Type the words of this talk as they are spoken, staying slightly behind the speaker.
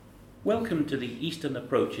Welcome to the Eastern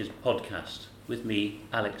Approaches podcast with me,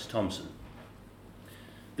 Alex Thompson.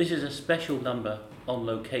 This is a special number on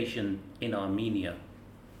location in Armenia,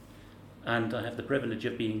 and I have the privilege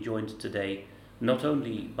of being joined today not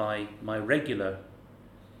only by my regular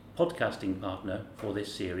podcasting partner for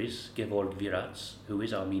this series, Gevorg Virats, who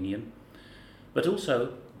is Armenian, but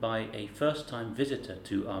also by a first-time visitor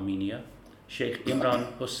to Armenia, Sheikh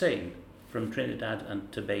Imran Hossein from Trinidad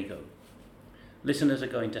and Tobago. Listeners are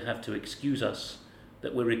going to have to excuse us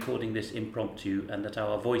that we're recording this impromptu and that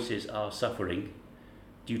our voices are suffering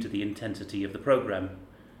due to the intensity of the program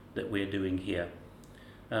that we're doing here.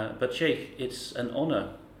 But Sheikh, it's an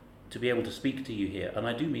honor to be able to speak to you here, and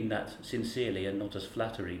I do mean that sincerely and not as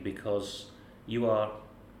flattery, because you are,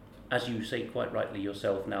 as you say quite rightly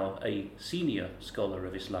yourself now, a senior scholar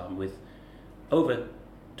of Islam with over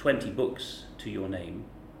 20 books to your name,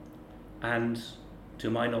 and to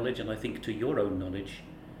my knowledge, and I think to your own knowledge,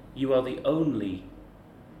 you are the only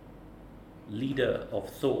leader of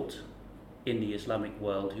thought in the Islamic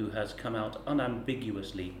world who has come out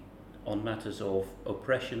unambiguously on matters of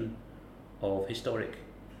oppression of historic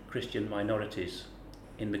Christian minorities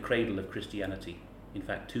in the cradle of Christianity. In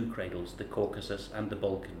fact, two cradles, the Caucasus and the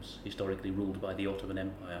Balkans, historically ruled by the Ottoman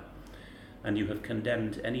Empire. And you have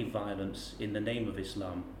condemned any violence in the name of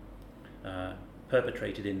Islam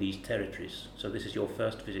perpetrated in these territories. So this is your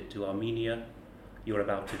first visit to Armenia. You're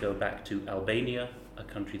about to go back to Albania, a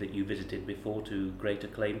country that you visited before to great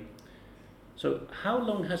acclaim. So how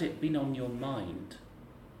long has it been on your mind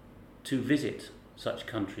to visit such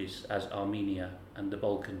countries as Armenia and the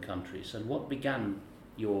Balkan countries? And what began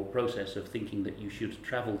your process of thinking that you should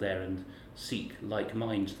travel there and seek like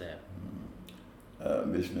minds there?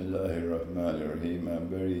 Bismillahirrahmanirrahim. I'm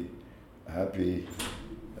very happy,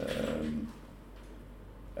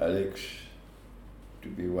 Alex, to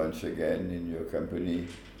be once again in your company.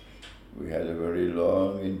 We had a very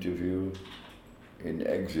long interview in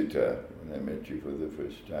Exeter when I met you for the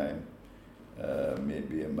first time,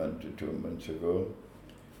 maybe a month or 2 months ago.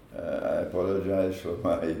 I apologize for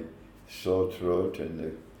my sore throat and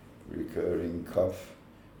the recurring cough,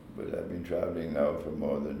 but I've been traveling now for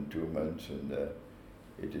more than 2 months, and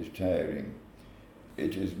it is tiring.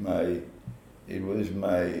 It was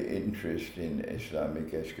my interest in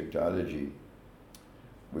Islamic eschatology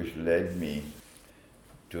which led me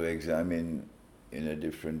to examine in a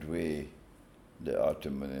different way the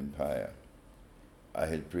Ottoman Empire. I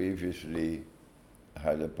had previously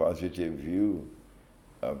had a positive view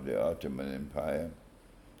of the Ottoman Empire,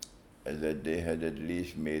 that they had at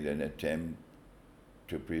least made an attempt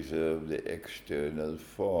to preserve the external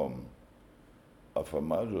form of a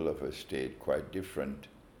model of a state quite different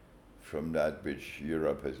from that which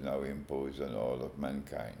Europe has now imposed on all of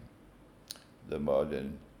mankind, the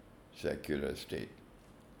modern secular state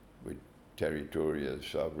with territorial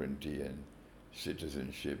sovereignty and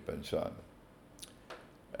citizenship and so on.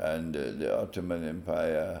 And the Ottoman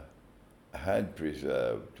Empire had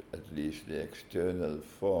preserved at least the external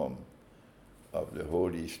form of the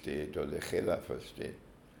holy state or the Khilafah state.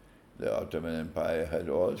 The Ottoman Empire had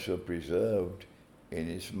also preserved in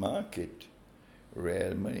its market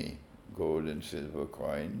real money, gold and silver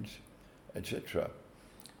coins, etc.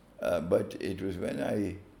 But it was when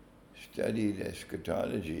I studied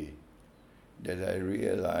eschatology that I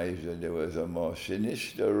realized that there was a more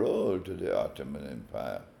sinister role to the Ottoman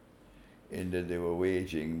Empire, in that they were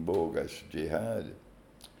waging bogus jihad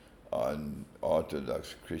on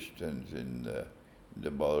Orthodox Christians in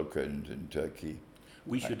the Balkans and Turkey.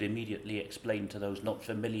 We should immediately explain to those not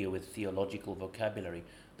familiar with theological vocabulary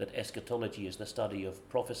that eschatology is the study of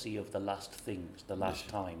prophecy of the last things, the last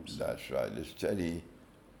times. That's right, the study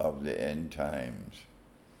of the end times.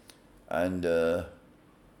 And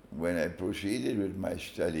when I proceeded with my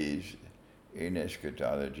studies in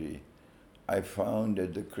eschatology, I found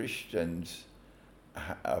that the Christians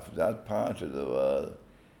of that part of the world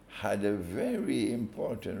had a very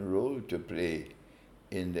important role to play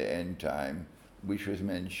in the end time, which was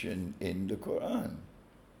mentioned in the Quran.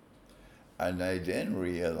 And I then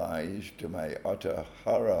realized, to my utter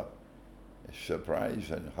horror, surprise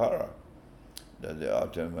and horror, that the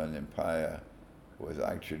Ottoman Empire was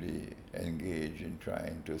actually engaged in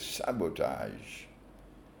trying to sabotage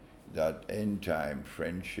that end-time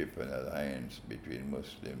friendship and alliance between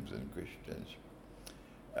Muslims and Christians.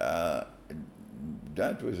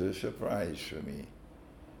 That was a surprise for me.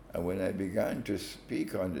 And when I began to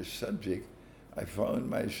speak on the subject, I found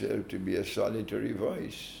myself to be a solitary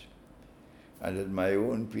voice, and that my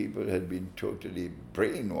own people had been totally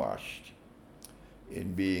brainwashed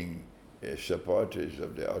in being supporters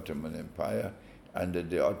of the Ottoman Empire and that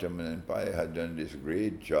the Ottoman Empire had done this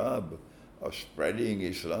great job of spreading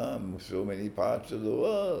Islam so many parts of the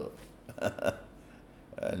world.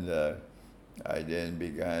 And I then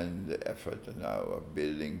began the effort now of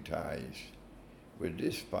building ties with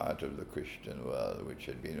this part of the Christian world which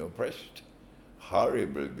had been oppressed,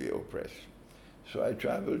 horribly oppressed. So I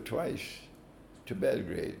traveled twice to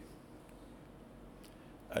Belgrade.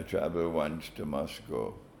 I traveled once to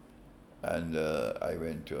Moscow, and I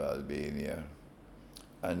went to Albania.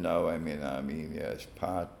 And now I'm in Armenia as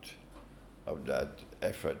part of that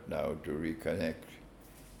effort now to reconnect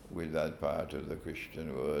with that part of the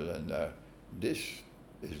Christian world. And this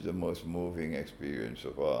is the most moving experience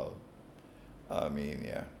of all,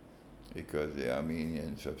 Armenia, because the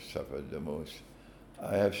Armenians have suffered the most.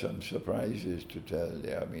 I have some surprises to tell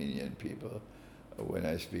the Armenian people when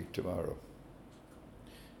I speak tomorrow.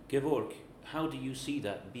 Gevorg, how do you see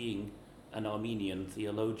that, being an Armenian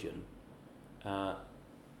theologian?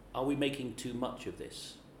 Are we making too much of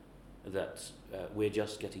this? That we're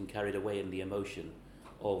just getting carried away in the emotion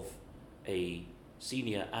of a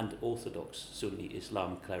senior and orthodox Sunni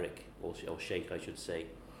Islam cleric, or sheikh I should say,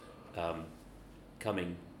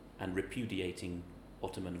 coming and repudiating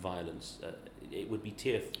Ottoman violence? It would be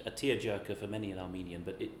a tearjerker for many an Armenian,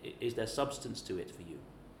 but is there substance to it for you?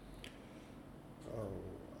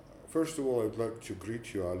 First of all, I'd like to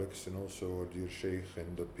greet you, Alex, and also our dear Sheikh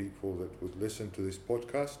and the people that would listen to this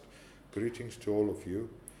podcast. Greetings to all of you.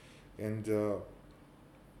 And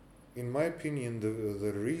in my opinion,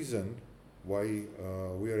 the reason why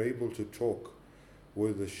we are able to talk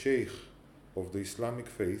with the Sheikh of the Islamic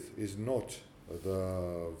faith is not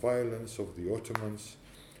the violence of the Ottomans,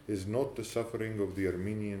 is not the suffering of the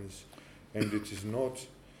Armenians, and it is not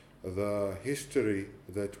the history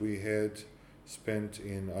that we had spent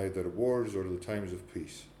in either wars or the times of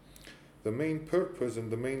peace. The main purpose and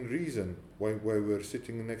the main reason why we're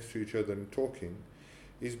sitting next to each other and talking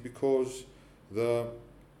is because the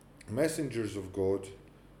messengers of God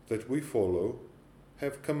that we follow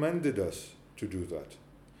have commanded us to do that,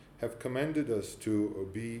 have commanded us to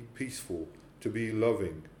be peaceful, to be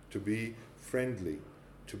loving, to be friendly,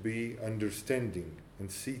 to be understanding and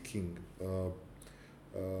seeking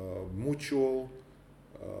mutual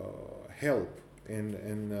help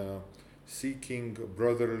and seeking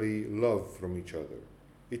brotherly love from each other.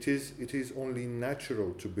 It is only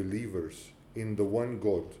natural to believers in the one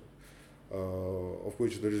God, of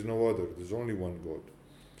which there is no other. There's only one God.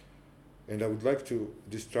 And I would like to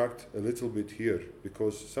distract a little bit here,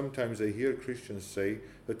 because sometimes I hear Christians say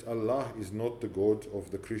that Allah is not the God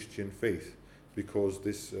of the Christian faith, because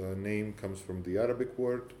this name comes from the Arabic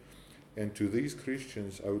word. And to these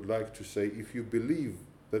Christians, I would like to say, if you believe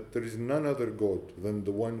that there is none other God than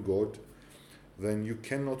the one God, then you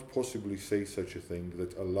cannot possibly say such a thing,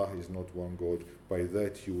 that Allah is not one God. By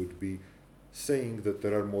that you would be saying that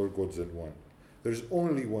there are more gods than one. There's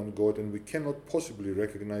only one God, and we cannot possibly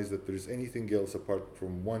recognize that there is anything else apart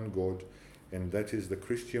from one God, and that is the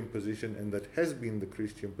Christian position, and that has been the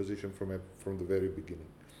Christian position from the very beginning.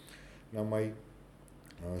 Now my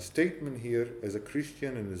statement here as a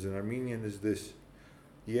Christian and as an Armenian is this: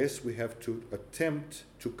 yes, we have to attempt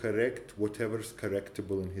to correct whatever's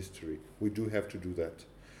correctable in history. We do have to do that.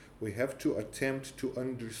 We have to attempt to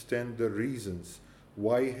understand the reasons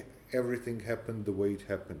why everything happened the way it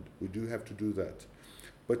happened. We do have to do that.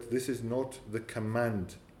 But this is not the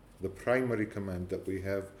command, the primary command that we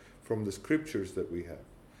have from the scriptures that we have.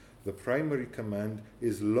 The primary command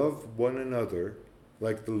is love one another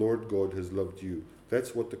like the Lord God has loved you.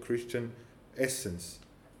 That's what the Christian essence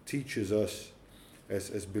teaches us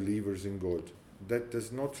as believers in God. That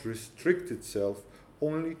does not restrict itself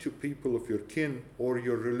only to people of your kin or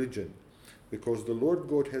your religion, because the Lord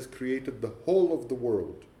God has created the whole of the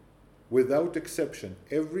world. Without exception,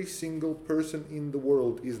 every single person in the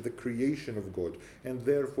world is the creation of God, and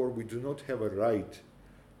therefore we do not have a right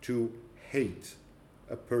to hate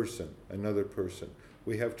a person, another person.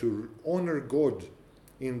 We have to honor God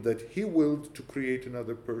in that He willed to create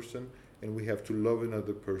another person, and we have to love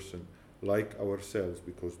another person like ourselves,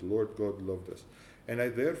 because the Lord God loved us. And I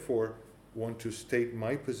therefore want to state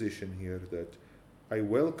my position here, that I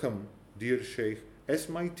welcome dear Sheikh as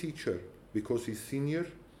my teacher, because he's senior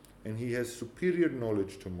and he has superior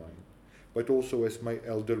knowledge to mine, but also as my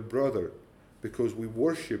elder brother, because we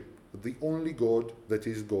worship the only God that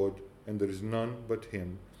is God, and there is none but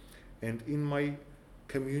Him. And in my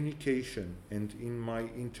communication and in my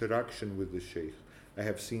interaction with the Sheikh, I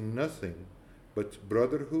have seen nothing but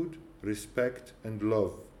brotherhood, respect, and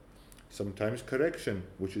love. Sometimes correction,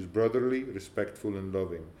 which is brotherly, respectful, and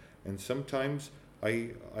loving. And sometimes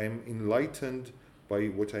I am enlightened by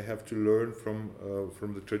what I have to learn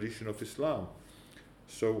from the tradition of Islam.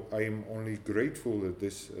 So I am only grateful that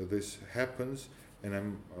this happens, and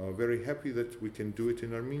I'm very happy that we can do it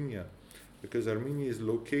in Armenia, because Armenia is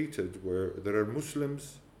located where there are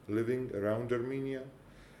Muslims living around Armenia,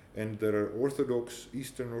 and there are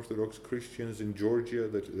Eastern Orthodox Christians in Georgia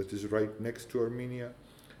that is right next to Armenia.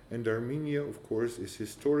 And Armenia, of course, is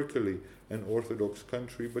historically an Orthodox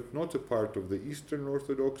country, but not a part of the Eastern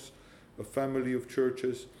Orthodox family of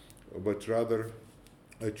churches, but rather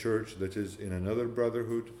a church that is in another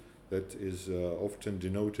brotherhood that is often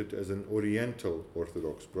denoted as an Oriental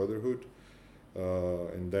Orthodox brotherhood.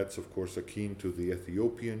 And that's, of course, akin to the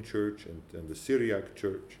Ethiopian church and the Syriac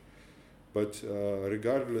church. But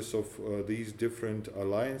regardless of these different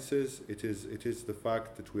alliances, it is the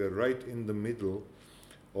fact that we are right in the middle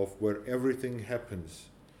of where everything happens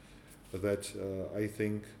that I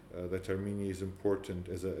think that Armenia is important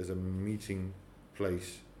as a meeting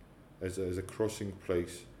place, as a crossing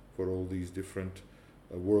place for all these different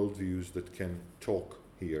worldviews that can talk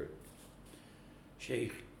here.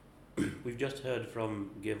 Sheikh, we've just heard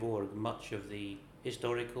from Gevorg much of the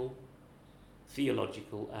historical,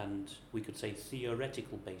 theological, and we could say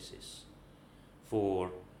theoretical basis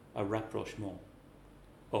for a rapprochement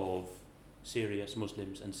of serious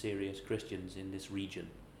Muslims and serious Christians in this region.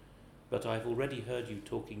 But I've already heard you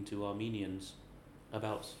talking to Armenians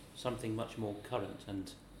about something much more current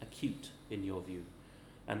and acute in your view,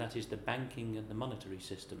 and that is the banking and the monetary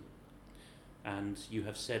system. And you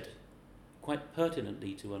have said quite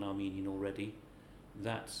pertinently to an Armenian already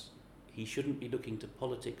that he shouldn't be looking to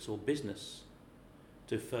politics or business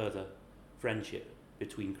to further friendship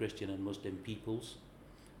between Christian and Muslim peoples,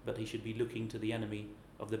 but he should be looking to the enemy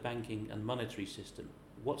of the banking and monetary system.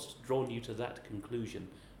 What's drawn you to that conclusion,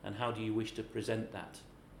 and how do you wish to present that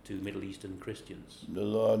to Middle Eastern Christians? The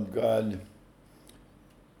Lord God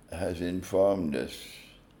has informed us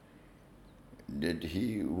that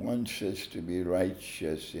He wants us to be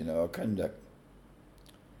righteous in our conduct.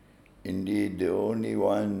 Indeed, the only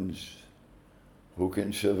ones who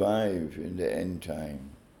can survive in the end time,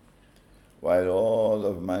 while all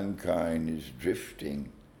of mankind is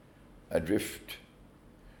drifting adrift,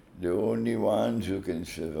 the only ones who can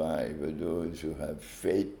survive are those who have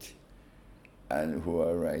faith and who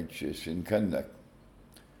are righteous in conduct,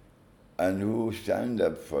 and who stand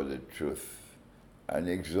up for the truth and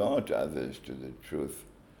exhort others to the truth,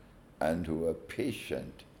 and who are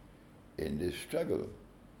patient in the struggle.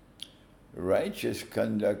 Righteous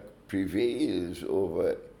conduct prevails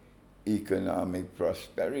over economic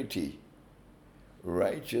prosperity.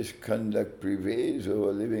 Righteous conduct prevails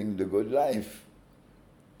over living the good life.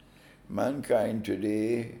 Mankind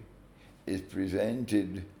today is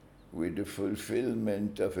presented with the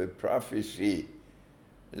fulfillment of a prophecy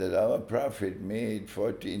that our prophet made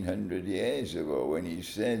 1400 years ago when he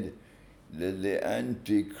said that the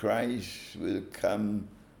Antichrist will come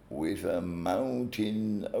with a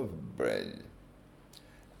mountain of bread.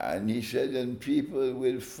 And he said, and people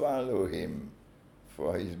will follow him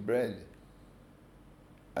for his bread.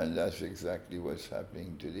 And that's exactly what's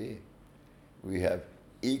happening today. We have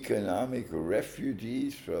economic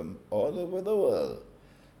refugees from all over the world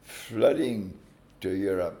flooding to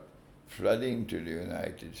Europe, flooding to the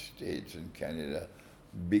United States and Canada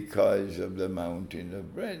because of the mountain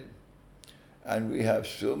of bread. And we have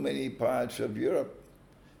so many parts of Europe,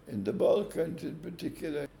 in the Balkans in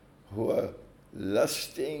particular, who are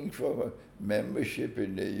lusting for membership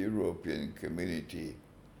in the European community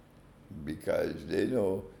because they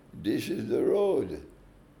know this is the road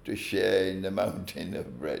to share in the mountain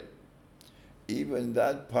of bread. Even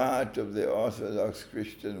that part of the Orthodox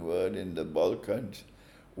Christian world in the Balkans,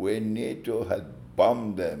 where NATO had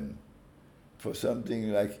bombed them for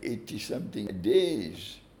something like 80-something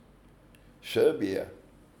days, Serbia,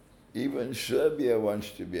 even Serbia wants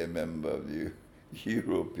to be a member of the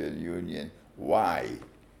European Union. Why?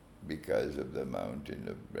 Because of the mountain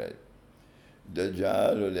of bread.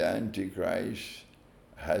 Dajjal, or the Antichrist,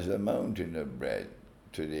 has a mountain of bread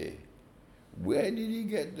today. Where did he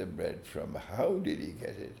get the bread from? How did he get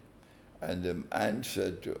it? And the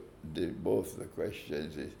answer to both the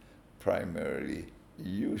questions is primarily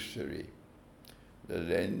usury. The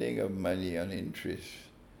lending of money on interest,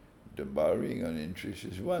 the borrowing on interest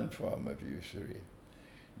is one form of usury.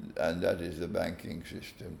 And that is the banking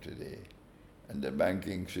system today. And the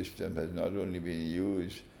banking system has not only been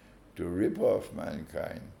used to rip off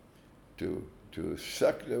mankind, to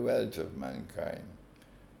suck the wealth of mankind.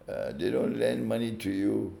 They don't lend money to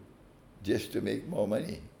you just to make more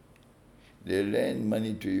money. They lend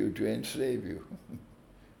money to you to enslave you,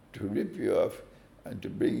 to rip you off and to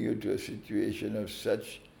bring you to a situation of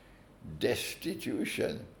such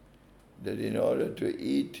destitution that in order to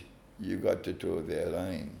eat, you got to toe their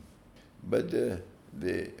line. But the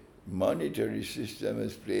monetary system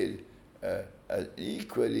has played an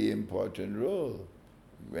equally important role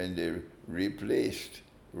when they replaced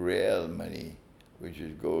real money, which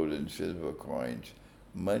is gold and silver coins,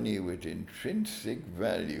 money with intrinsic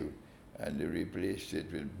value, and they replaced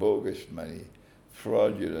it with bogus money,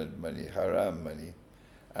 fraudulent money, haram money.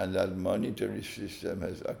 And that monetary system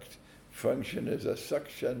has functioned as a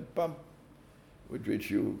suction pump with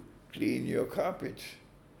which you clean your carpets,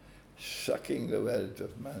 sucking the wealth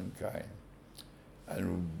of mankind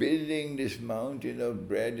and building this mountain of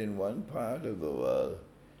bread in one part of the world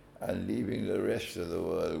and leaving the rest of the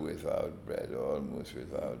world without bread, almost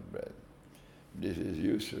without bread. This is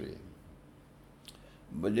usury.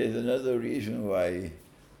 But there's another reason why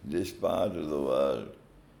this part of the world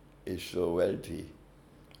is so wealthy,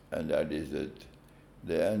 and that is that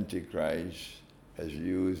the Antichrist has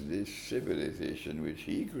used this civilization which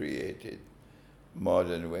he created,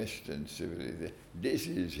 modern Western civilization. This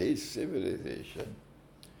is his civilization.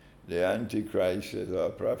 The Antichrist, says our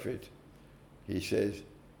prophet, he says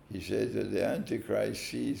that the Antichrist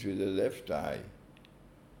sees with the left eye.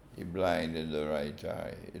 He's blind in the right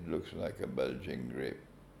eye. It looks like a bulging grape.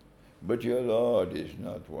 But your Lord is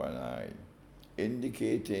not one eye,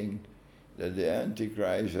 indicating that the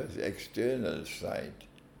Antichrist has external sight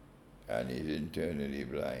and is internally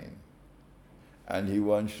blind. And he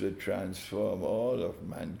wants to transform all of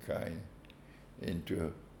mankind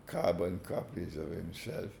into carbon copies of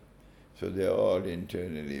himself. So they're all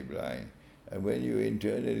internally blind. And when you're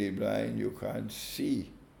internally blind, you can't see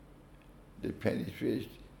penetrate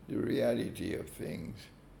the reality of things.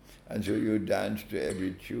 And so you dance to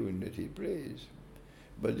every tune that he plays.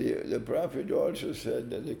 But the prophet also said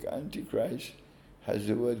that the Antichrist has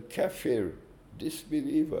the word kafir,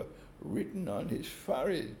 disbeliever, written on his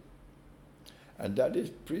forehead. And that is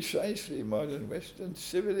precisely modern Western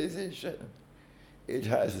civilization. It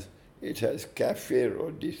has kafir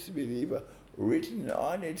or disbeliever written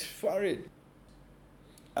on its forehead.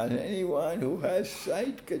 And anyone who has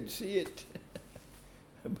sight can see it.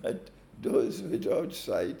 But those without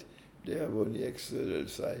sight, they have only external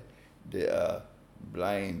sight. They are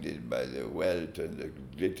blinded by the wealth and the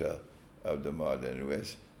glitter of the modern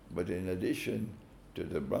West. But in addition to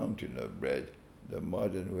the mountain of bread, the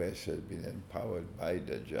modern West has been empowered by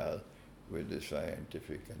Dajjal with the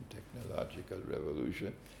scientific and technological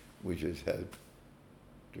revolution, which has helped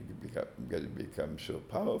to become so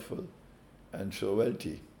powerful and so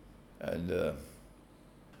wealthy. And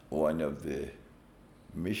one of the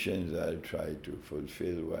missions I'll try to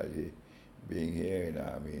fulfill while being here in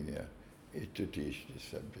Armenia is to teach this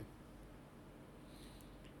subject.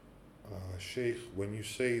 Sheikh, when you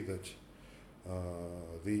say that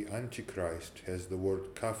the Antichrist has the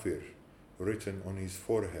word kafir written on his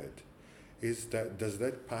forehead, does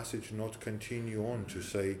that passage not continue on to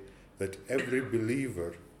say that every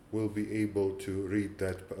believer will be able to read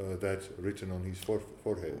that written on his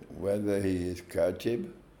forehead? Whether he is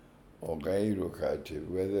katib or gairu katib,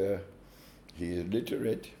 whether he is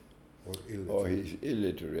literate or he's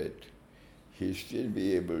illiterate, he'll still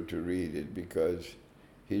be able to read it because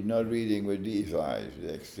he's not reading with these eyes,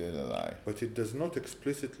 the external eye. But it does not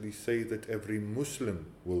explicitly say that every Muslim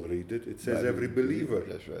will read it. It says every believer.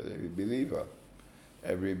 That's right, every believer.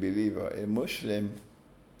 Every believer. A Muslim,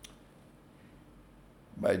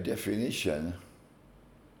 by definition,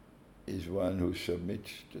 is one who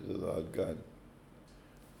submits to the Lord God.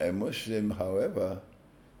 A Muslim, however,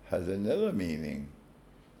 has another meaning.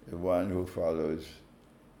 One who follows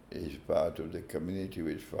is part of the community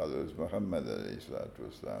which follows Muhammad alayhi salatu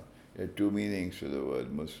wasalam. There are two meanings to the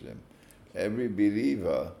word Muslim. Every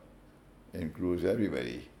believer includes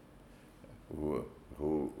everybody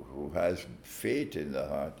who has faith in the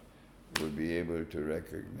heart will be able to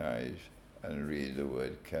recognize and read the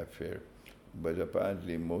word kafir. But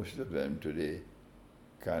apparently most of them today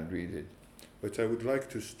can't read it. But I would like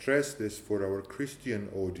to stress this for our Christian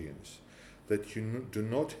audience, that you do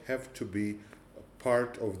not have to be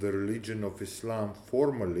part of the religion of Islam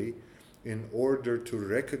formally in order to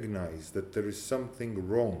recognize that there is something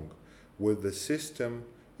wrong with the system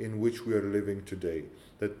in which we are living today,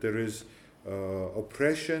 that there is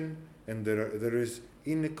oppression and there is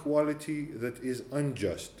inequality that is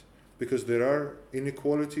unjust, because there are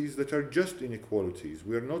inequalities that are just inequalities.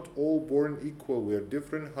 We are not all born equal. We are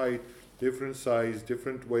different height, different size,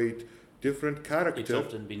 different weight, different character. It's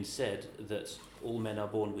often been said that all men are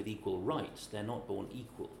born with equal rights. They're not born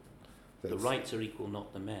equal. The rights are equal,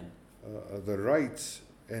 not the men. The rights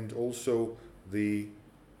and also the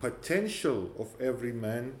potential of every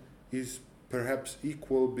man is perhaps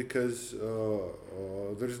equal, because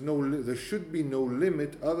there should be no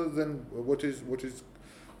limit other than what is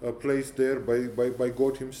placed there by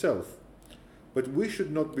God Himself. But we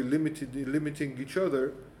should not be limiting each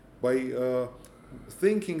other by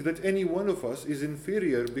thinking that any one of us is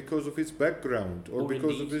inferior because of his background or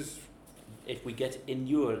because indeed, of his. If we get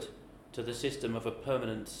inured to the system of a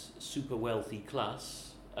permanent super wealthy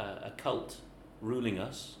class, a cult ruling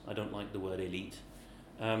us, I don't like the word elite,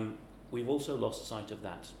 we've also lost sight of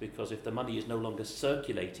that, because if the money is no longer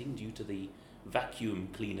circulating due to the vacuum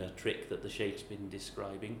cleaner trick that the Sheikh's been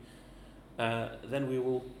describing, then we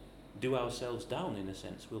will do ourselves down in a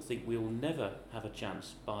sense. We'll think we'll never have a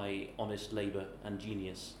chance by honest labour and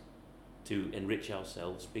genius to enrich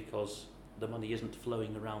ourselves because the money isn't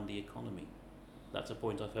flowing around the economy. That's a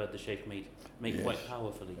point I've heard the Sheikh make Yes. quite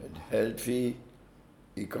powerfully. A healthy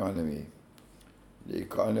economy, the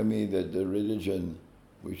economy that the religion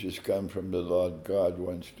which has come from the Lord God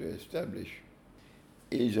wants to establish,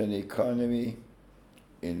 is an economy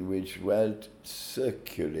in which wealth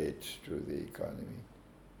circulates through the economy.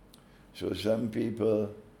 So some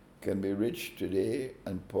people can be rich today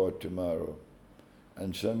and poor tomorrow,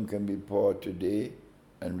 and some can be poor today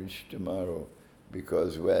and rich tomorrow,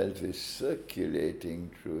 because wealth is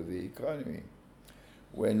circulating through the economy.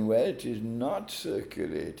 When wealth is not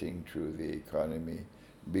circulating through the economy,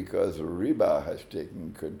 because riba has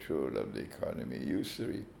taken control of the economy,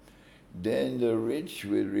 usury, then the rich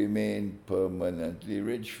will remain permanently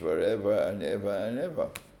rich forever and ever and ever.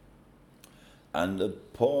 And the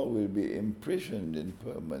poor will be imprisoned in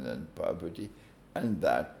permanent poverty, and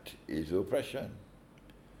that is oppression.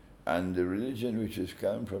 And the religion which has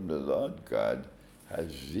come from the Lord God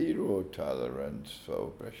has zero tolerance for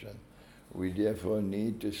oppression. We therefore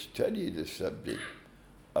need to study the subject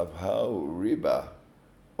of how riba,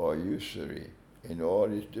 or usury, in all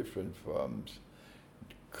its different forms,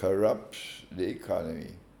 corrupts the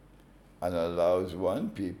economy and allows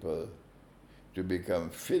one people to become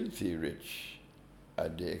filthy rich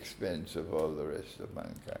at the expense of all the rest of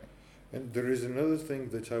mankind. And there is another thing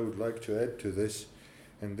that I would like to add to this,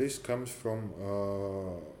 and this comes from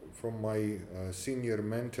my senior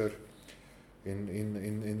mentor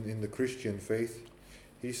in the Christian faith.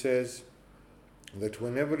 He says that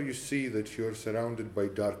whenever you see that you're surrounded by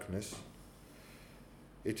darkness,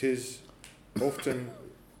 it is often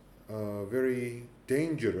very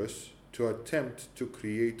dangerous to attempt to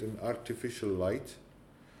create an artificial light,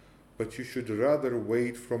 but you should rather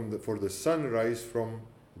wait for the sunrise from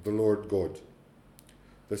the Lord God.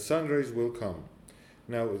 The sunrise will come.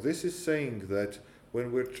 Now, this is saying that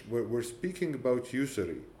when we're speaking about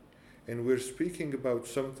usury, and we're speaking about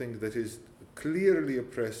something that is clearly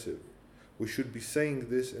oppressive, we should be saying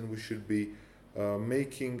this, and we should be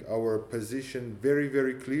making our position very,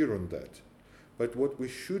 very clear on that. But what we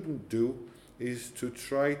shouldn't do is to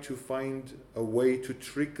try to find a way to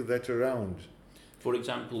trick that around. For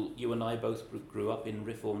example, you and I both grew up in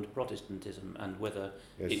Reformed Protestantism, and whether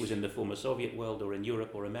Yes. it was in the former Soviet world or in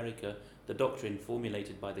Europe or America, the doctrine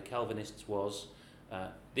formulated by the Calvinists was,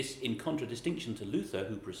 this in contradistinction to Luther,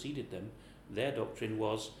 who preceded them, their doctrine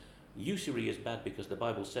was, usury is bad because the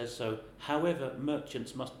Bible says so, however,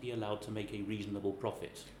 merchants must be allowed to make a reasonable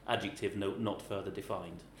profit. Adjective not further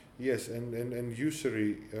defined. Yes, and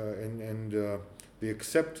usury and the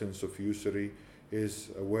acceptance of usury is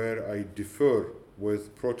where I differ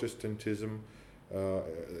with Protestantism,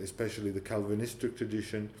 especially the Calvinistic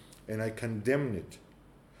tradition, and I condemn it,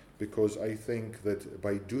 because I think that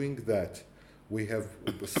by doing that we have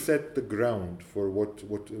set the ground for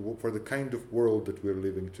for the kind of world that we're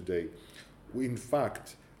living today. In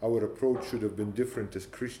fact, our approach should have been different as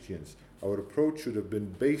Christians. Our approach should have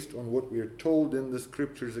been based on what we are told in the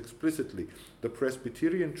scriptures explicitly. The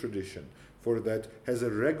Presbyterian tradition, for that, has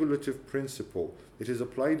a regulative principle. It is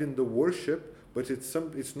applied in the worship, but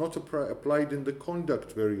it's not applied in the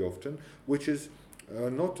conduct very often, which is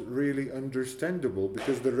not really understandable,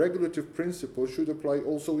 because the regulative principle should apply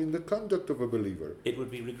also in the conduct of a believer. It would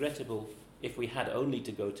be regrettable if we had only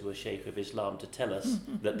to go to a Sheikh of Islam to tell us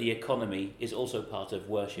that the economy is also part of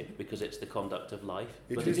worship because it's the conduct of life.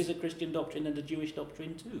 But it is a Christian doctrine and a Jewish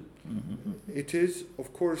doctrine too. It is,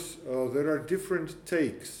 of course, there are different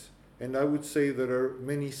takes, and I would say there are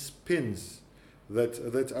many spins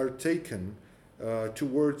that are taken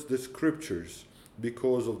towards the scriptures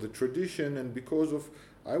because of the tradition and because of,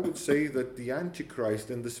 I would say, that the Antichrist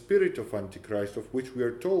and the spirit of Antichrist, of which we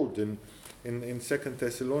are told in 2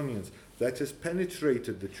 Thessalonians, that has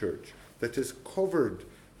penetrated the church, that has covered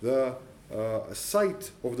the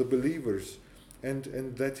sight of the believers, and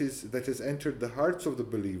that has entered the hearts of the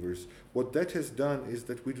believers, what that has done is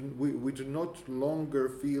that we do not longer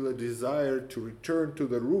feel a desire to return to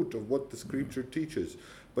the root of what the Scripture teaches.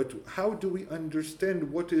 But how do we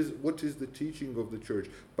understand what is the teaching of the church?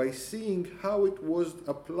 By seeing how it was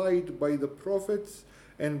applied by the prophets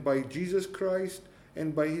and by Jesus Christ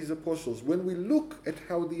and by his apostles. When we look at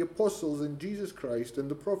how the apostles and Jesus Christ and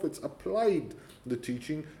the prophets applied the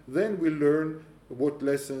teaching, then we learn what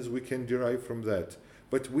lessons we can derive from that.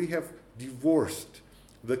 But we have divorced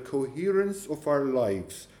the coherence of our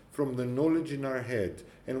lives from the knowledge in our head.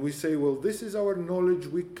 And we say, well, this is our knowledge.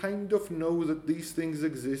 We kind of know that these things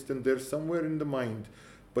exist and they're somewhere in the mind.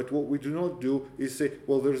 But what we do not do is say,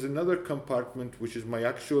 well, there's another compartment which is my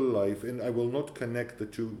actual life, and I will not connect the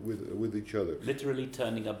two with each other. Literally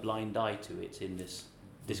turning a blind eye to it in this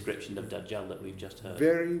description of Dajjal that we've just heard.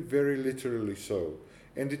 Very, very literally so.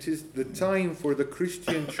 And it is the time for the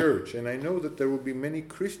Christian church, and I know that there will be many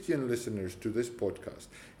Christian listeners to this podcast.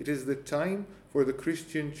 It is the time for the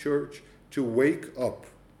Christian church to wake up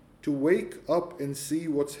and see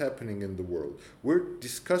what's happening in the world. We're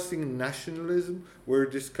discussing nationalism, we're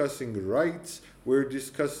discussing rights, we're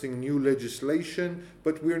discussing new legislation,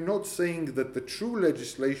 but we're not saying that the true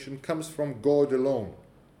legislation comes from God alone.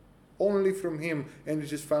 Only from Him, and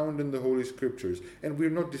it is found in the Holy Scriptures. And we're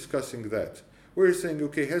not discussing that. We're saying,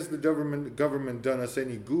 okay, has the government done us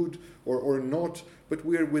any good or not? But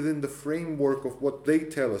we're within the framework of what they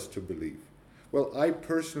tell us to believe. Well, I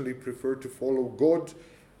personally prefer to follow God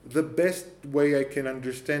the best way I can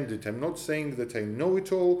understand it. I'm not saying that I know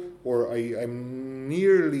it all, or I'm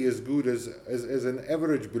nearly as good as an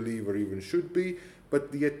average believer even should be,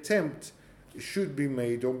 but the attempt should be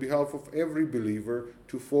made on behalf of every believer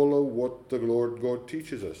to follow what the Lord God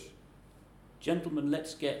teaches us. Gentlemen,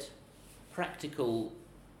 let's get practical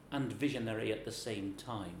and visionary at the same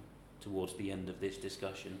time towards the end of this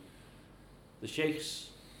discussion. The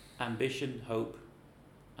Sheikh's ambition, hope,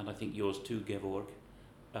 and I think yours too, Gevorg,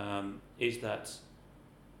 is that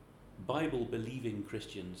Bible-believing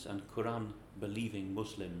Christians and Quran-believing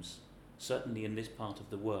Muslims, certainly in this part of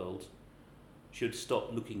the world, should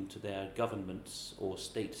stop looking to their governments or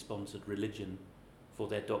state-sponsored religion for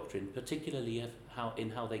their doctrine, particularly in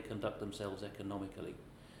how they conduct themselves economically.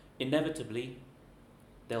 Inevitably,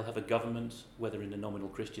 they'll have a government, whether in a nominal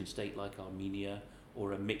Christian state like Armenia,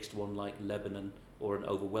 or a mixed one like Lebanon, or an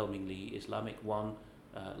overwhelmingly Islamic one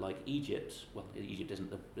like Egypt. Well, Egypt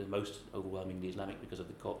isn't the most overwhelmingly Islamic because of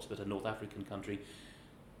the Copts, but a North African country.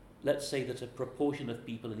 Let's say that a proportion of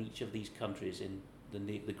people in each of these countries in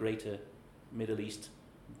the greater Middle East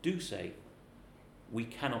do say, we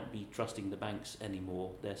cannot be trusting the banks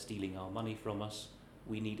anymore, they're stealing our money from us,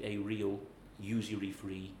 we need a real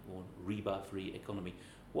usury-free or riba-free economy.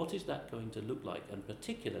 What is that going to look like? And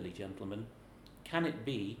particularly, gentlemen, can it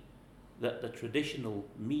be that the traditional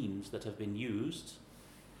means that have been used,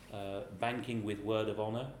 banking with word of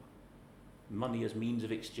honor, money as means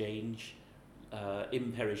of exchange,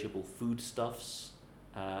 imperishable foodstuffs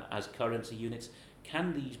as currency units,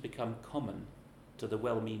 can these become common to the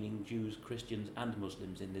well-meaning Jews, Christians and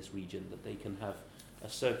Muslims in this region, that they can have a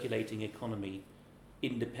circulating economy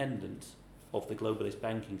independent of the globalist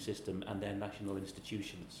banking system and their national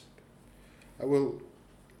institutions? I will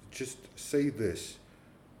just say this.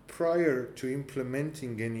 Prior to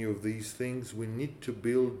implementing any of these things, we need to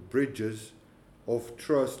build bridges of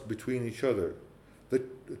trust between each other. The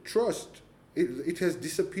trust, it has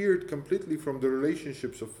disappeared completely from the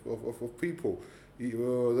relationships of people.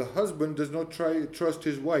 The husband does not trust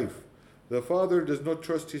his wife. The father does not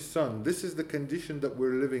trust his son. This is the condition that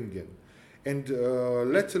we're living in. And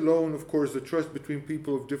let alone, of course, the trust between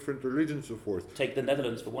people of different religions and so forth. Take the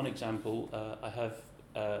Netherlands for one example. I have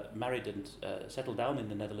married and settled down in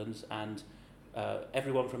the Netherlands, and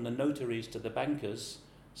everyone from the notaries to the bankers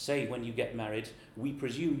say when you get married, we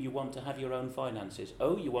presume you want to have your own finances.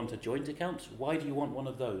 Oh, you want a joint account? Why do you want one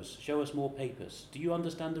of those? Show us more papers. Do you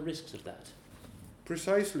understand the risks of that?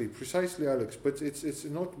 Precisely, Alex. But it's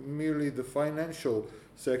not merely the financial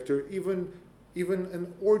sector. Even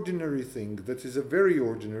an ordinary thing that is a very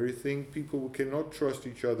ordinary thing, people cannot trust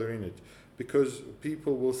each other in it, because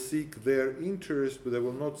people will seek their interest, but they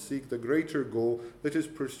will not seek the greater goal that is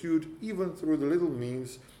pursued even through the little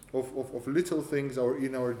means of little things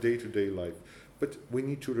in our day-to-day life. But we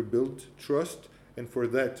need to rebuild trust, and for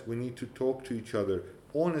that we need to talk to each other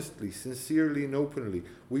honestly, sincerely and openly.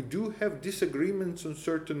 We do have disagreements on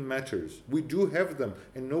certain matters. We do have them,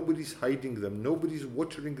 and nobody's hiding them. Nobody's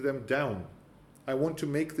watering them down. I want to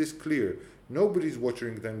make this clear. Nobody's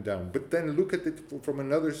watering them down. But then look at it from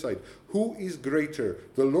another side. Who is greater,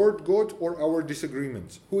 the Lord God or our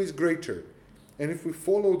disagreements? Who is greater? And if we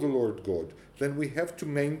follow the Lord God, then we have to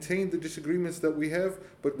maintain the disagreements that we have,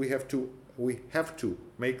 but we have to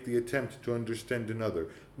make the attempt to understand another.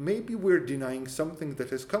 Maybe we're denying something that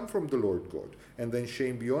has come from the Lord God, and then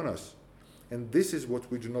shame be on us. And this is what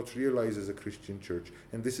we do not realize as a Christian church,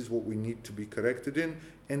 and this is what we need to be corrected in.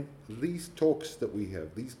 And these talks that we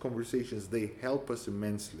have, these conversations, they help us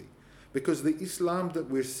immensely. Because the Islam that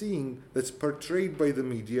we're seeing, that's portrayed by the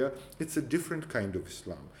media, it's a different kind of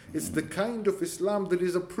Islam. It's the kind of Islam that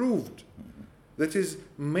is approved, that is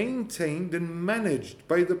maintained and managed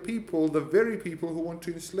by the people, the very people who want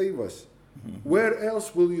to enslave us. Where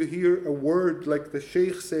else will you hear a word like the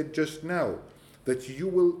Sheikh said just now, that you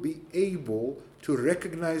will be able to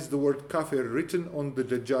recognize the word kafir written on the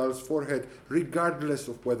Dajjal's forehead, regardless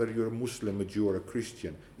of whether you're a Muslim, a Jew, or a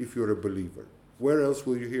Christian, if you're a believer? Where else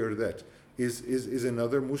will you hear that? Is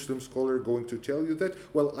another Muslim scholar going to tell you that?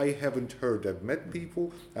 Well, I haven't heard. I've met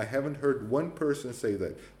people. I haven't heard one person say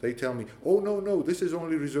that. They tell me, oh, no, this is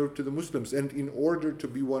only reserved to the Muslims. And in order to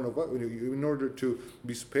be one of us, in order to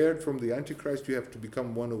be spared from the Antichrist, you have to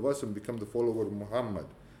become one of us and become the follower of Muhammad.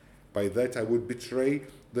 By that, I would betray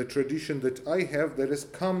the tradition that I have that has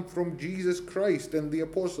come from Jesus Christ and the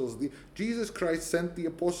apostles. Jesus Christ sent the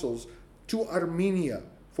apostles to Armenia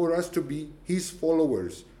for us to be his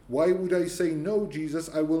followers. Why would I say, no, Jesus,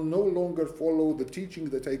 I will no longer follow the teaching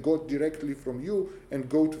that I got directly from you and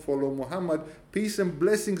go to follow Muhammad? Peace and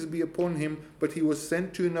blessings be upon him, but he was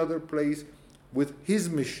sent to another place with his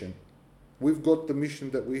mission. We've got the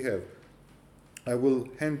mission that we have. I will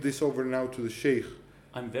hand this over now to the Sheikh.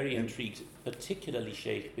 I'm very intrigued, particularly,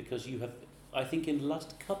 Sheikh, because you have, I think in the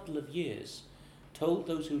last couple of years, told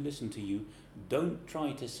those who listen to you, don't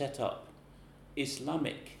try to set up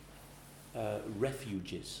Islamic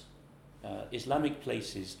refuges, Islamic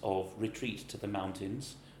places of retreat to the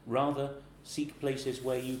mountains. Rather, seek places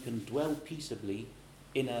where you can dwell peaceably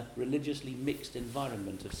in a religiously mixed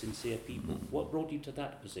environment of sincere people. What brought you to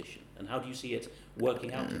that position, and how do you see it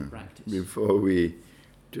working out in practice? Before we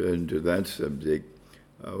turn to that subject,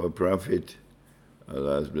 our Prophet,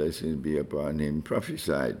 Allah's blessings be upon him,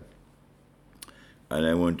 prophesied. And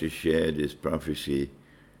I want to share this prophecy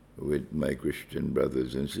with my Christian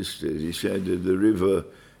brothers and sisters. He said that the river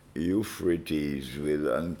Euphrates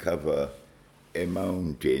will uncover a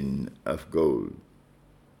mountain of gold,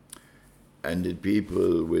 and the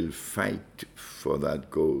people will fight for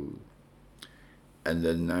that gold. And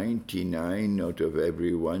the 99 out of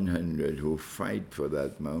every 100 who fight for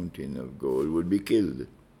that mountain of gold would be killed.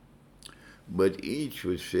 But each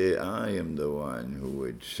would say, I am the one who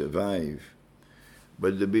would survive.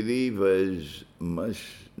 But the believers must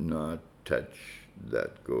not touch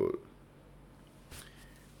that gold.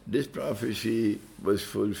 This prophecy was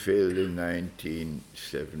fulfilled in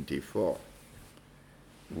 1974,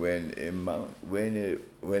 when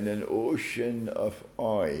an ocean of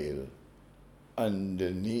oil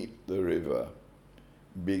underneath the river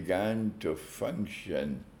began to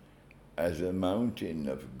function as a mountain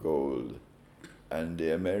of gold, and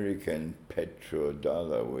the American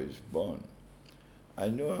petrodollar was born. I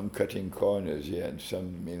know I'm cutting corners here and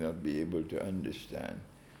some may not be able to understand,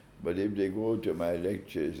 but if they go to my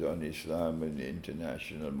lectures on Islam and the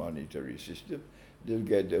international monetary system, they'll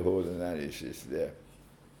get the whole analysis there.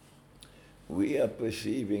 We are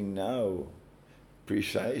perceiving now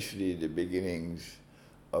precisely the beginnings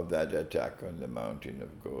of that attack on the mountain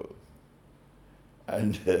of gold.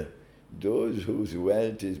 And those whose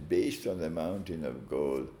wealth is based on the mountain of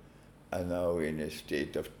gold are now in a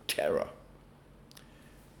state of terror.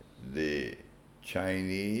 The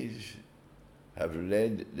Chinese have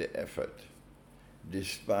led the effort,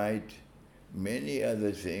 despite many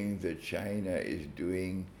other things that China is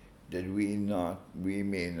doing that we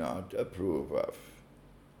may not approve of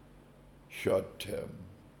short term.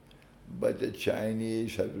 But the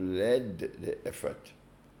Chinese have led the effort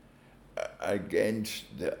against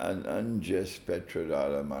an unjust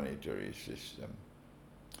petrodollar monetary system.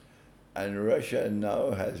 And Russia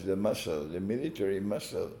now has the muscle, the military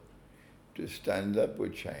muscle, to stand up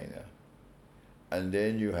with China. And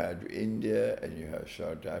then you have India, and you have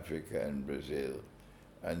South Africa and Brazil,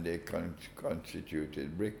 and they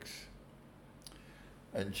constituted BRICS.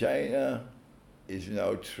 And China is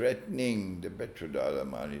now threatening the petrodollar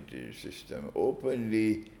monetary system,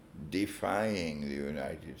 openly defying the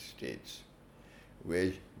United States,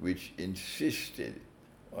 which insisted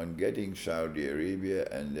on getting Saudi Arabia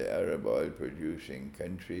and the Arab oil-producing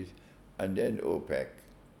countries, and then OPEC,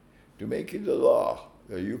 to make it the law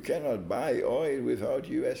that you cannot buy oil without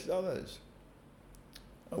US dollars.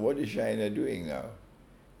 And what is China doing now?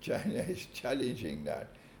 China is challenging that.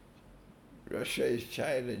 Russia is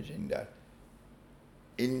challenging that.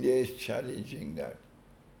 India is challenging that.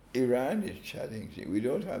 Iran is challenging. We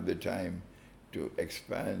don't have the time to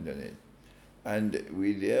expand on it. And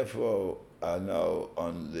we therefore are now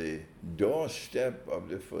on the doorstep of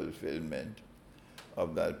the fulfillment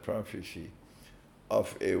of that prophecy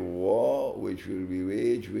of a war which will be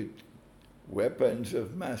waged with weapons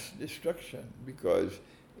of mass destruction, because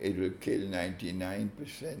it will kill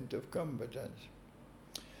 99% of combatants.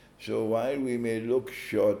 So while we may look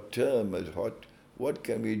short term as what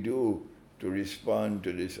can we do to respond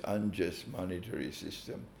to this unjust monetary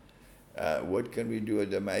system? What can we do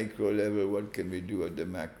at the micro level? What can we do at the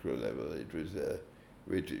macro level? It was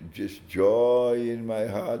with just joy in my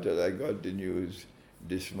heart that I got the news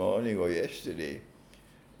this morning or yesterday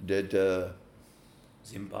that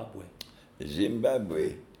Zimbabwe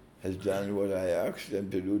has done what I asked them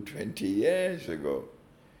to do 20 years ago.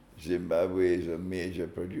 Zimbabwe is a major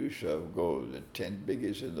producer of gold, the 10th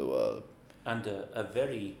biggest in the world. And a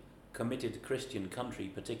very committed Christian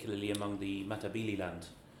country, particularly among the Matabeleland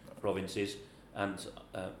provinces. And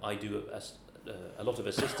I do a lot of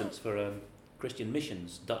assistance for Christian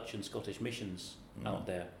missions, Dutch and Scottish missions out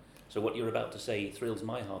there. So what you're about to say thrills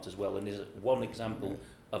my heart as well, and is one example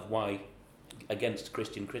of why, against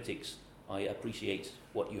Christian critics, I appreciate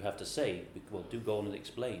what you have to say. Well, do go on and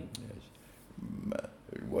explain. Yes.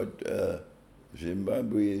 What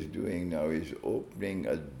Zimbabwe is doing now is opening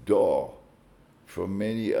a door for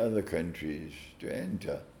many other countries to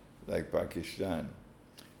enter, like Pakistan.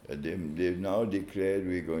 They've now declared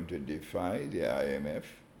we're going to defy the IMF,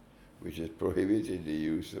 which has prohibited the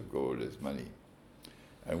use of gold as money.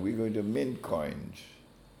 And we're going to mint coins,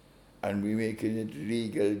 and we're making it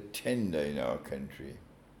legal tender in our country.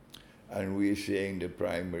 And we're saying the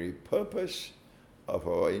primary purpose of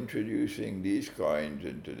our introducing these coins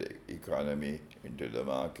into the economy, into the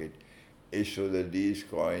market, is so that these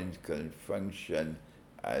coins can function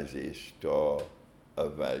as a store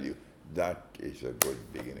of value. That is a good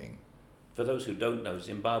beginning. For those who don't know,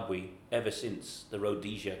 Zimbabwe, ever since the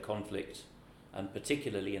Rhodesia conflict, and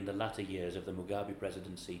particularly in the latter years of the Mugabe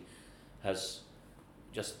presidency, has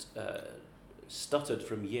just stuttered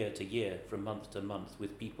from year to year, from month to month,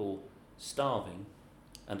 with people starving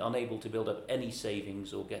and unable to build up any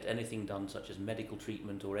savings or get anything done, such as medical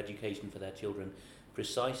treatment or education for their children,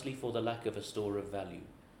 precisely for the lack of a store of value.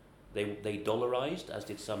 They dollarized, as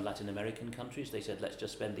did some Latin American countries. They said, let's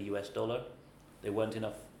just spend the US dollar. There weren't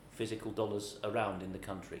enough physical dollars around in the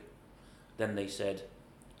country. Then they said,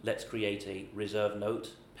 let's create a reserve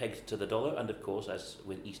note pegged to the dollar. And of course, as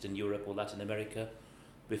with Eastern Europe or Latin America,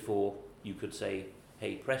 before you could say,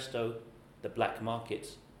 hey, presto, the black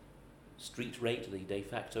market street rate, the de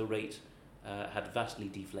facto rate, had vastly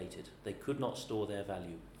deflated. They could not store their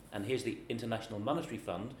value. And here's the International Monetary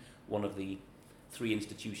Fund, one of the three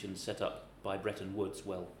institutions set up by Bretton Woods.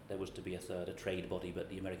 Well, there was to be a third, a trade body, but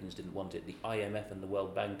the Americans didn't want it. The IMF and the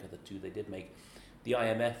World Bank are the two they did make. The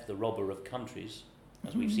IMF, the robber of countries,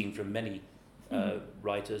 as we've seen from many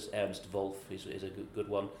writers, Ernst Wolff is a good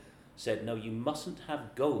one, said, no, you mustn't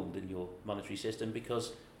have gold in your monetary system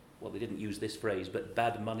because, well, they didn't use this phrase, but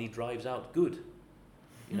bad money drives out good.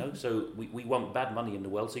 You know, so we want bad money in the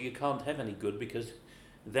world, so you can't have any good, because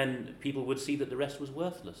then people would see that the rest was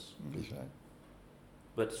worthless. That's right.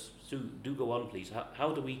 But Sue, do go on, please.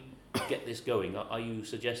 How do we get this going? Are you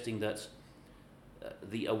suggesting that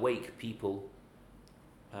the awake people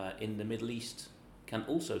in the Middle East can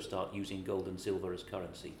also start using gold and silver as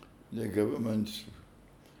currency? The governments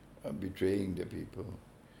are betraying the people.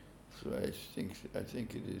 So I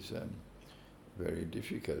think it is very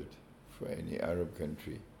difficult for any Arab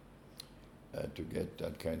country to get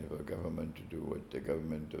that kind of a government to do what the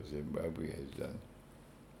government of Zimbabwe has done.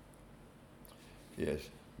 Yes,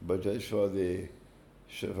 but as for the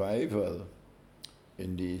survival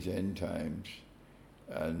in these end times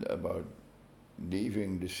and about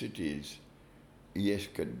leaving the cities, yes,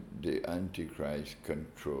 the Antichrist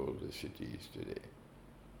control the cities today.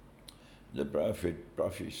 The prophet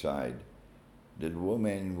prophesied that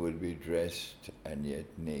women would be dressed and yet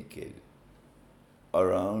naked.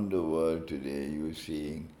 Around the world today, you're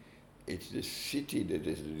seeing it's the city that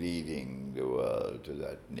is leading the world to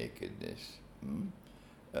that nakedness.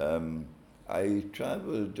 I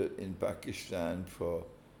traveled in Pakistan for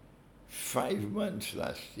 5 months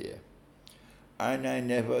last year, and I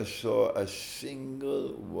never saw a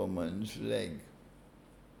single woman's leg.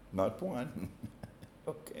 Not one.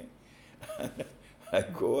 Okay. I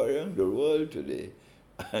go around the world today,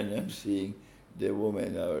 and I'm seeing the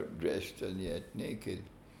women are dressed and yet naked,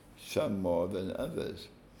 some more than others.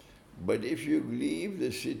 But if you leave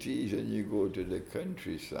the cities and you go to the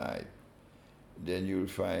countryside, then you'll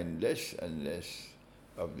find less and less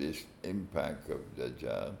of this impact of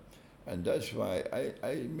Dajjal. And that's why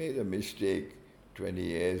I made a mistake 20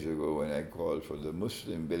 years ago when I called for the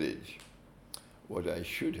Muslim village. What I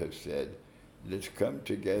should have said, let's come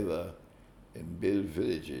together and build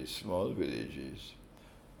villages, small villages,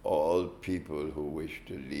 all people who wish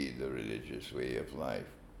to lead the religious way of life.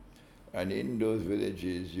 And in those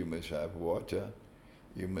villages you must have water,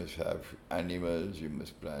 you must have animals, you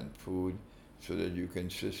must plant food so that you can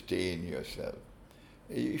sustain yourself.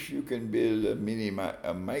 If you can build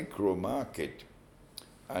a micro market,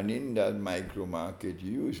 and in that micro market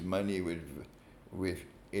use money with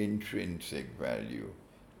intrinsic value,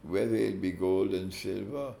 whether it be gold and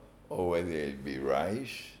silver, or whether it be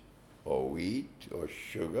rice, or wheat, or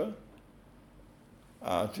sugar,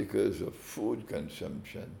 articles of food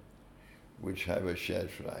consumption which have a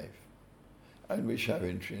shelf life and which have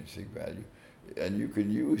intrinsic value. And you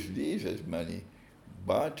can use these as money.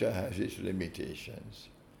 Barter has its limitations,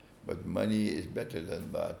 but money is better than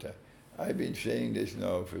barter. I've been saying this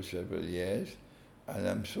now for several years, and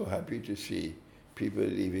I'm so happy to see people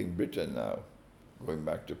leaving Britain now, going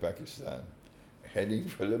back to Pakistan, heading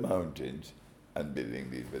for the mountains and building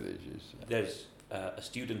these villages. There's a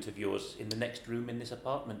student of yours in the next room in this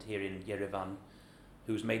apartment here in Yerevan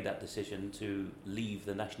who's made that decision to leave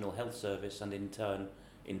the National Health Service and in turn,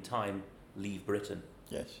 in time, leave Britain.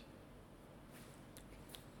 Yes.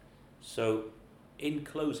 So, in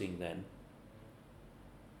closing then,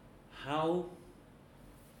 how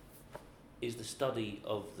is the study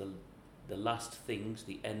of the last things,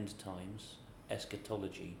 the end times,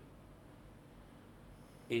 eschatology,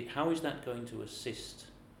 how is that going to assist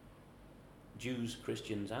Jews,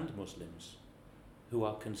 Christians and Muslims who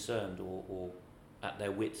are concerned or at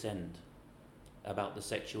their wits' end about the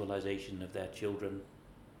sexualization of their children,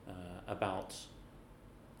 about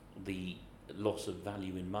the loss of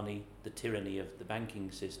value in money, the tyranny of the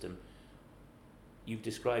banking system? You've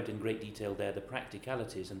described in great detail there the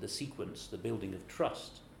practicalities and the sequence, the building of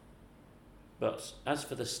trust. But as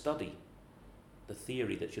for the study, the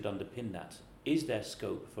theory that should underpin that, is there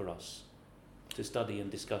scope for us to study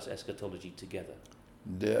and discuss eschatology together?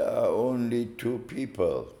 There are only two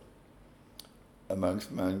people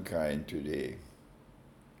amongst mankind today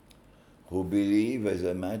who believe as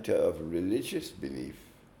a matter of religious belief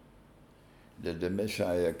that the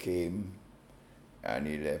Messiah came and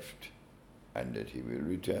he left and that he will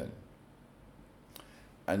return.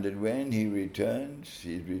 And that when he returns,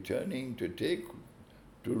 he's returning to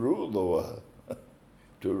rule the world,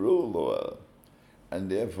 to rule the world. And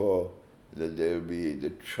therefore, that there will be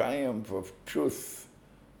the triumph of truth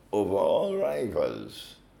over all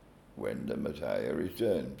rivals when the Messiah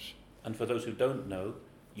returns. And for those who don't know,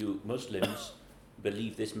 you Muslims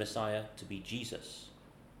believe this Messiah to be Jesus,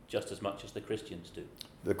 just as much as the Christians do.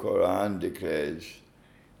 The Quran declares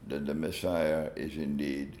that the Messiah is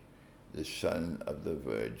indeed the son of the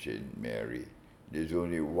Virgin Mary. There's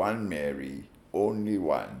only one Mary, only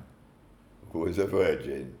one, who was a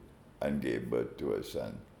virgin and gave birth to a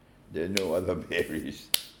son. There are no other Marys,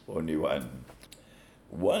 only one.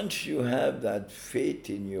 Once you have that faith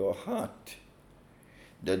in your heart,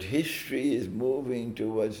 that history is moving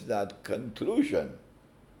towards that conclusion,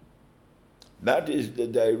 that is the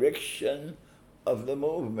direction of the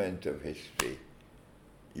movement of history.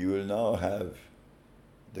 You will now have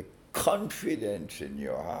the confidence in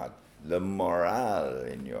your heart, the morale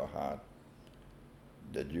in your heart,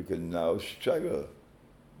 that you can now struggle,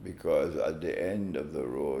 because at the end of the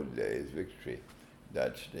road there is victory.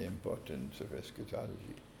 That's the importance of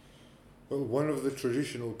eschatology. Well, one of the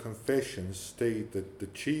traditional confessions state that the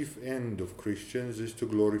chief end of Christians is to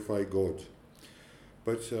glorify God.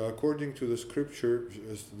 But according to the scriptures,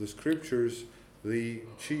 the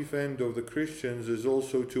chief end of the Christians is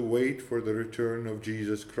also to wait for the return of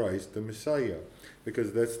Jesus Christ, the Messiah,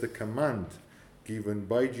 because that's the command given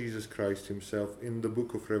by Jesus Christ himself in the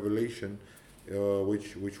book of Revelation,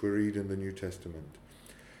 which we read in the New Testament.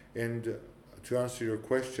 And to answer your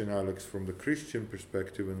question, Alex, from the Christian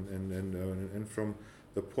perspective and from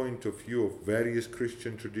the point of view of various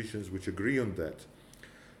Christian traditions which agree on that,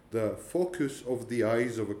 the focus of the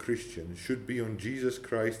eyes of a Christian should be on Jesus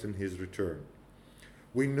Christ and his return.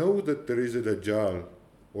 We know that there is a Dajjal,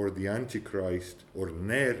 or the Antichrist, or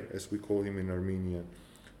Ner, as we call him in Armenian.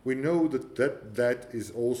 We know that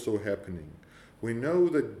is also happening. We know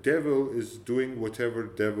that devil is doing whatever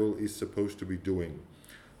devil is supposed to be doing.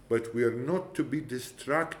 But we are not to be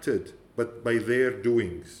distracted by their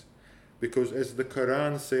doings. Because as the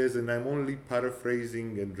Quran says, and I'm only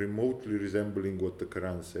paraphrasing and remotely resembling what the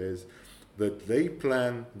Quran says, that they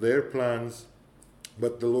plan their plans,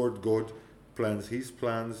 but the Lord God plans his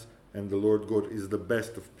plans and the Lord God is the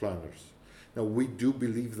best of planners. Now, we do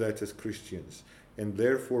believe that as Christians, and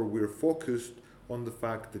therefore we're focused on the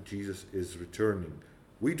fact that Jesus is returning.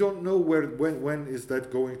 We don't know when is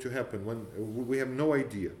that going to happen. We have no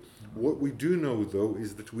idea. What we do know, though,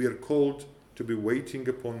 is that we are called to be waiting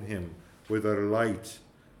upon Him with our light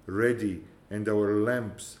ready and our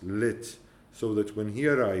lamps lit, so that when He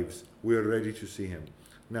arrives, we are ready to see Him.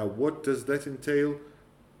 Now, what does that entail?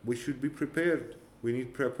 We should be prepared. We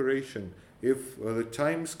need preparation. If the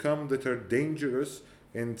times come that are dangerous,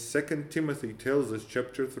 and 2 Timothy tells us,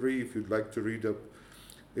 chapter 3, if you'd like to read up,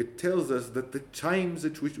 it tells us that the times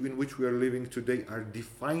in which we are living today are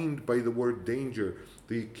defined by the word danger.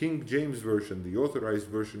 The King James Version, the authorized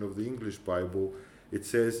version of the English Bible, it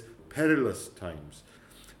says perilous times,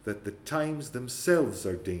 that the times themselves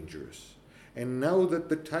are dangerous. And now that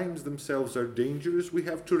the times themselves are dangerous, we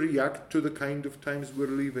have to react to the kind of times we're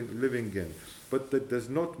living in. But that does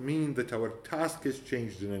not mean that our task has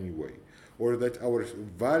changed in any way, or that our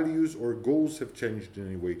values or goals have changed in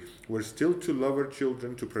any way. We're still to love our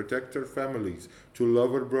children, to protect our families, to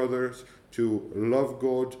love our brothers, to love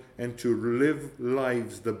God, and to live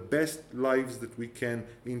lives, the best lives that we can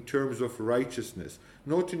in terms of righteousness,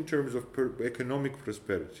 not in terms of economic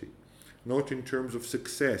prosperity, not in terms of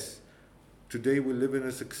success. Today we live in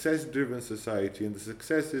a success-driven society, and the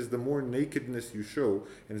success is the more nakedness you show.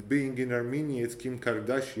 And being in Armenia, it's Kim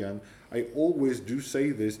Kardashian. I always do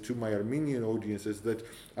say this to my Armenian audiences, that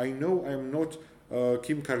I know I'm not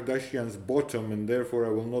Kim Kardashian's bottom, and therefore I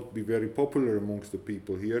will not be very popular amongst the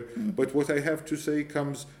people here. But what I have to say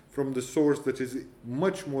comes from the source that is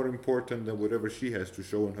much more important than whatever she has to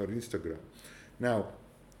show on her Instagram. Now,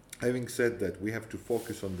 having said that, we have to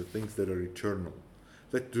focus on the things that are eternal,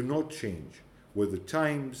 that do not change, with the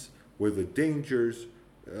times, with the dangers.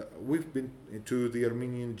 We've been to the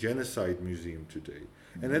Armenian Genocide Museum today.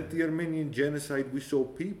 And at the Armenian Genocide, we saw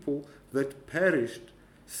people that perished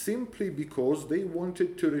simply because they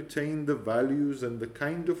wanted to retain the values and the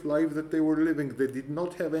kind of life that they were living. They did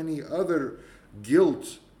not have any other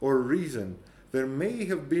guilt or reason. There may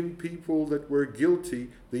have been people that were guilty,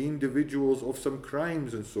 the individuals, of some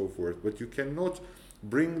crimes and so forth, but you cannot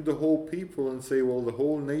bring the whole people and say, well, the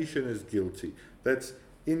whole nation is guilty. That's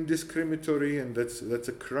indiscriminatory, and that's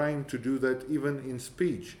a crime to do that even in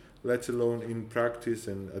speech, let alone in practice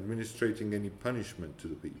and administrating any punishment to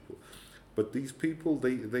the people. But these people,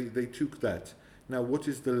 they took that. Now, what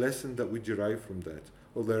is the lesson that we derive from that?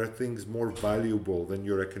 Well, there are things more valuable than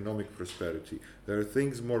your economic prosperity. There are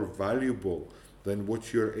things more valuable than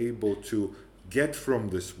what you're able to get from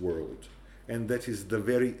this world. And that is the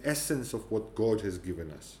very essence of what God has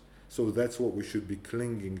given us. So that's what we should be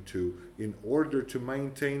clinging to in order to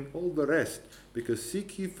maintain all the rest. Because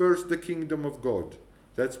seek ye first the kingdom of God.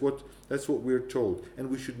 That's what we're told. And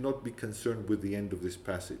we should not be concerned with the end of this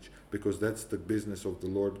passage, because that's the business of the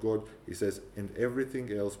Lord God. He says, and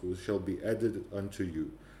everything else shall be added unto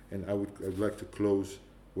you. And I'd like to close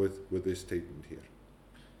with this statement here.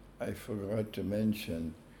 I forgot to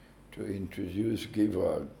mention, to introduce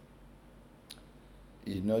Givorg.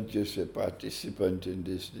 He's not just a participant in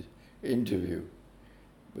this interview,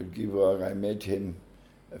 but Givorg, I met him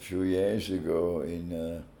a few years ago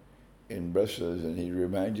in Brussels, and he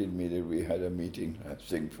reminded me that we had a meeting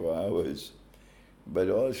lasting for hours, but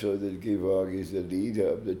also that Givorg is the leader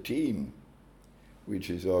of the team which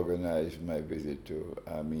has organized my visit to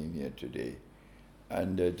Armenia today,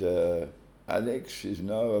 and that Alex is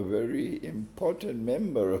now a very important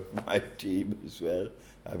member of my team as well,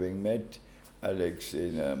 having met Alex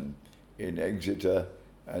in Exeter,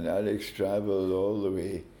 and Alex traveled all the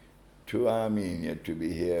way to Armenia to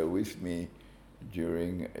be here with me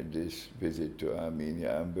during this visit to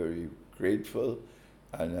Armenia. I'm very grateful,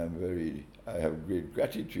 and I have great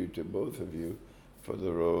gratitude to both of you for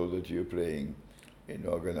the role that you're playing in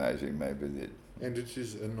organizing my visit. And it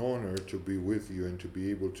is an honor to be with you and to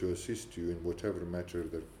be able to assist you in whatever matter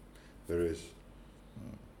that there is.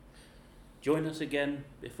 Join us again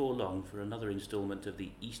before long for another instalment of the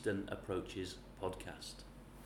Eastern Approaches podcast.